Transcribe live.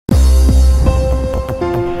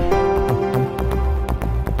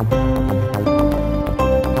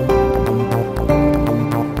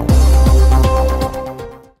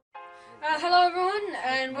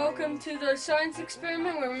science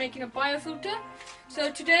experiment where we're making a biofilter.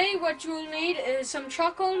 So today what you will need is some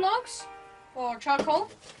charcoal logs, or charcoal,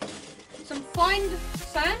 some fine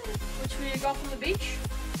sand, which we got from the beach,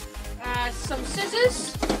 some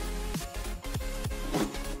scissors,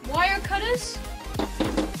 wire cutters,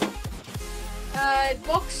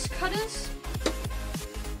 box cutters,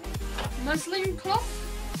 muslin cloth,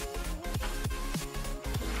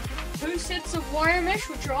 2 sets of wire mesh,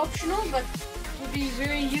 which are optional but would be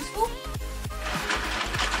very useful,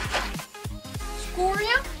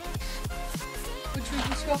 scoria, which we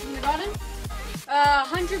just got from the garden,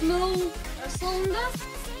 100 ml cylinder,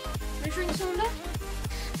 measuring cylinder,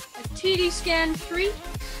 a TD scan 3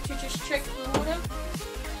 to just check the water,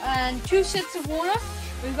 and 2 sets of water.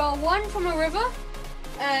 We've got 1 from a river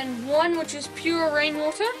and 1 which is pure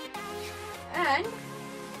rainwater, and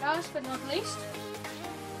last but not least,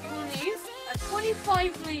 you will need a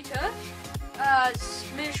 25 litre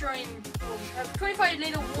measuring, 25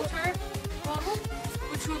 litre water bottle,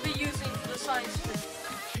 which we'll be using for the science trip.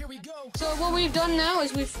 Here we go. So what we've done now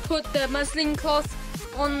is we've put the muslin cloth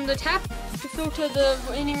on the tap to filter the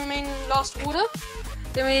remaining last water.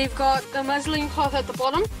 Then we've got the muslin cloth at the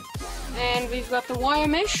bottom, and we've got the wire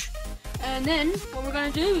mesh. And then what we're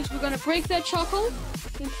going to do is we're going to break that charcoal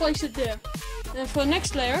and place it there. And for the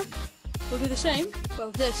next layer, we'll do the same, but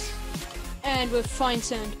with this, and with fine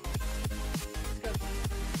sand. Let's go.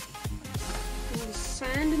 A little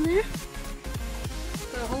sand in there.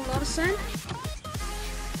 Got a whole lot of sand.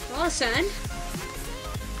 A lot of sand.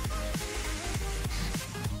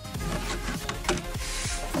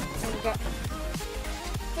 There we go.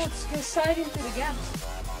 Let's go slide into the gaps.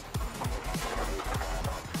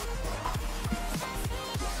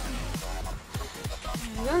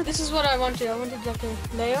 There we go. This is what I wanted. I wanted like a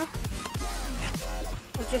layer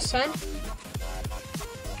of just sand.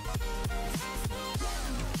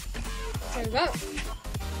 There we go.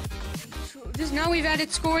 So now we've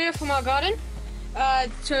added scoria from our garden.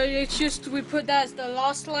 So it's just, we put that as the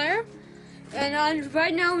last layer. And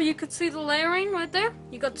right now you could see the layering right there.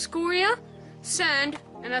 You got scoria, sand,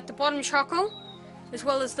 and at the bottom charcoal, as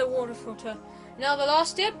well as the water filter. Now the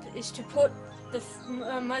last step is to put the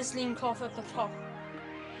muslin cloth at the top.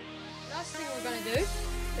 Last thing we're going to do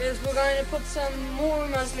is we're going to put some more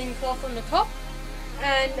muslin cloth on the top,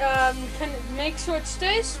 and to make sure it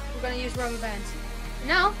stays, we're going to use rubber bands.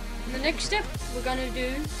 Now, in the next step, we're going to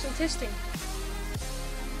do some testing.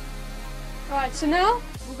 Alright, so now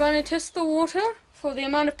we're going to test the water for the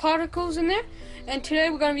amount of particles in there, and today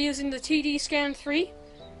we're going to be using the TD Scan 3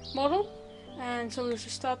 model, and so let's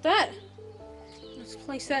just start that. Let's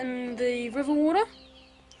place that in the river water.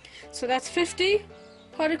 So that's 50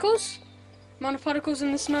 particles, amount of particles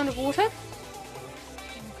in this amount of water.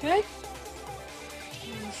 Okay,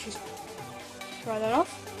 and let's just dry that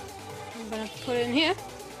off. I'm going to put it in here.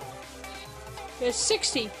 There's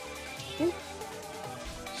 60. Ooh.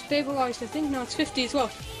 Stabilized, I think. No, it's 50 as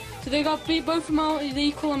well. So they got both the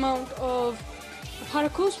equal amount of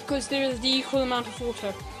particles because there is the equal amount of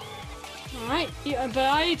water. Alright, yeah, but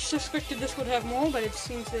I suspected this would have more, but it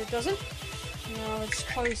seems that it doesn't. Now let's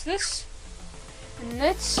close this. And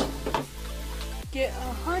let's get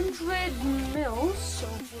 100 mils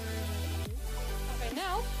of, okay,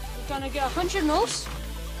 now we're gonna get 100 mils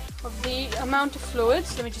of the amount of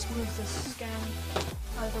fluids. Let me just move this scan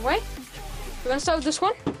out of the way. We're gonna start with this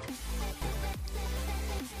one, so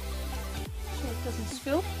it doesn't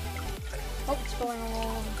spill. Oh, it's spilling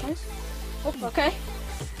all over the place. Oh, okay.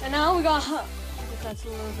 And now we got, I think that's a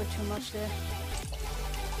little bit too much there.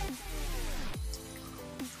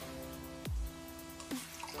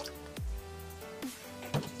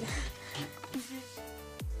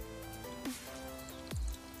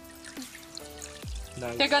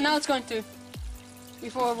 Nice. Okay, now it's going to.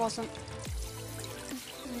 Before it wasn't.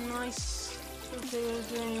 Nice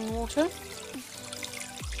filtering water.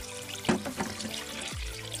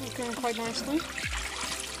 Looking quite nicely.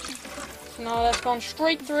 So now that's gone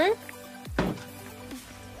straight through.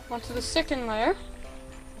 Onto the second layer.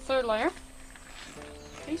 The third layer.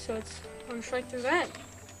 Okay, so it's going straight through that.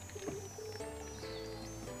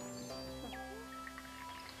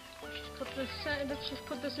 Let's just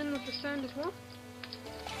put this in with the sand as well.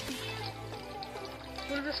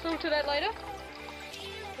 We'll just filter that later.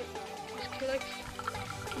 Just collect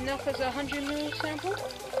enough as a 100 ml sample.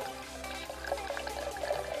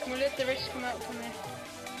 We'll let the rest come out from there.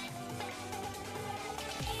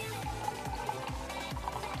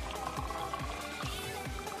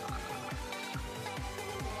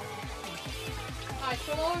 Alright,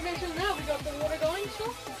 so while we're measuring now, we got the water going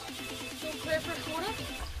still. Still clear fresh water.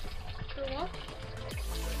 Still what?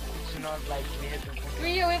 It's not like we have to put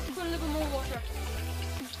 3, we have to put a little more water.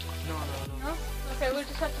 No. No? Okay, we'll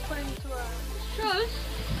just have to put it into shows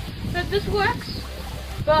that this works,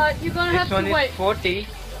 but you're gonna have to wait. This one is 40.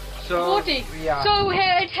 So 40. yeah. So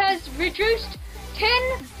it has reduced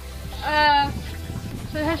 10.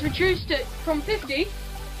 So it has reduced it from 50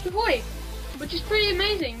 to 40, which is pretty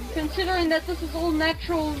amazing considering that this is all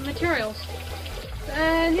natural materials.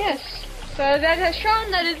 And yes, so that has shown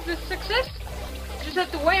that it's a success. Just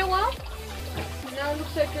have to wait a while. And now it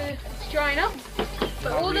looks like it's drying up.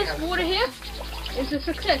 But all this water here is a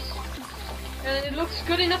success. And it looks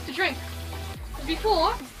good enough to drink.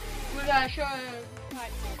 Before, we're going to show you.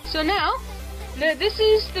 Right. So now, this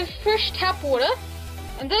is the fresh tap water.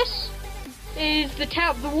 And this is the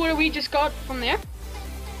water we just got from there.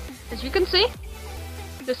 As you can see,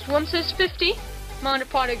 this one says 50 amount of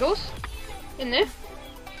particles in there.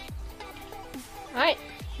 Alright,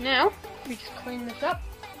 now we just clean this up.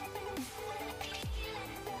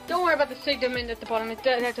 Don't worry about the sediment at the bottom,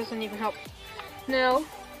 that doesn't even help. Now,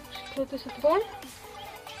 just put this at the bottom.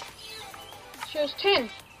 Shows 10.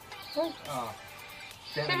 Oh,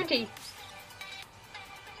 70.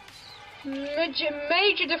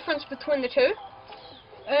 Major difference between the two.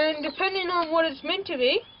 And depending on what it's meant to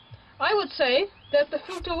be, I would say that the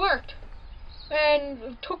filter worked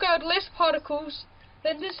and took out less particles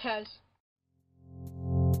than this has.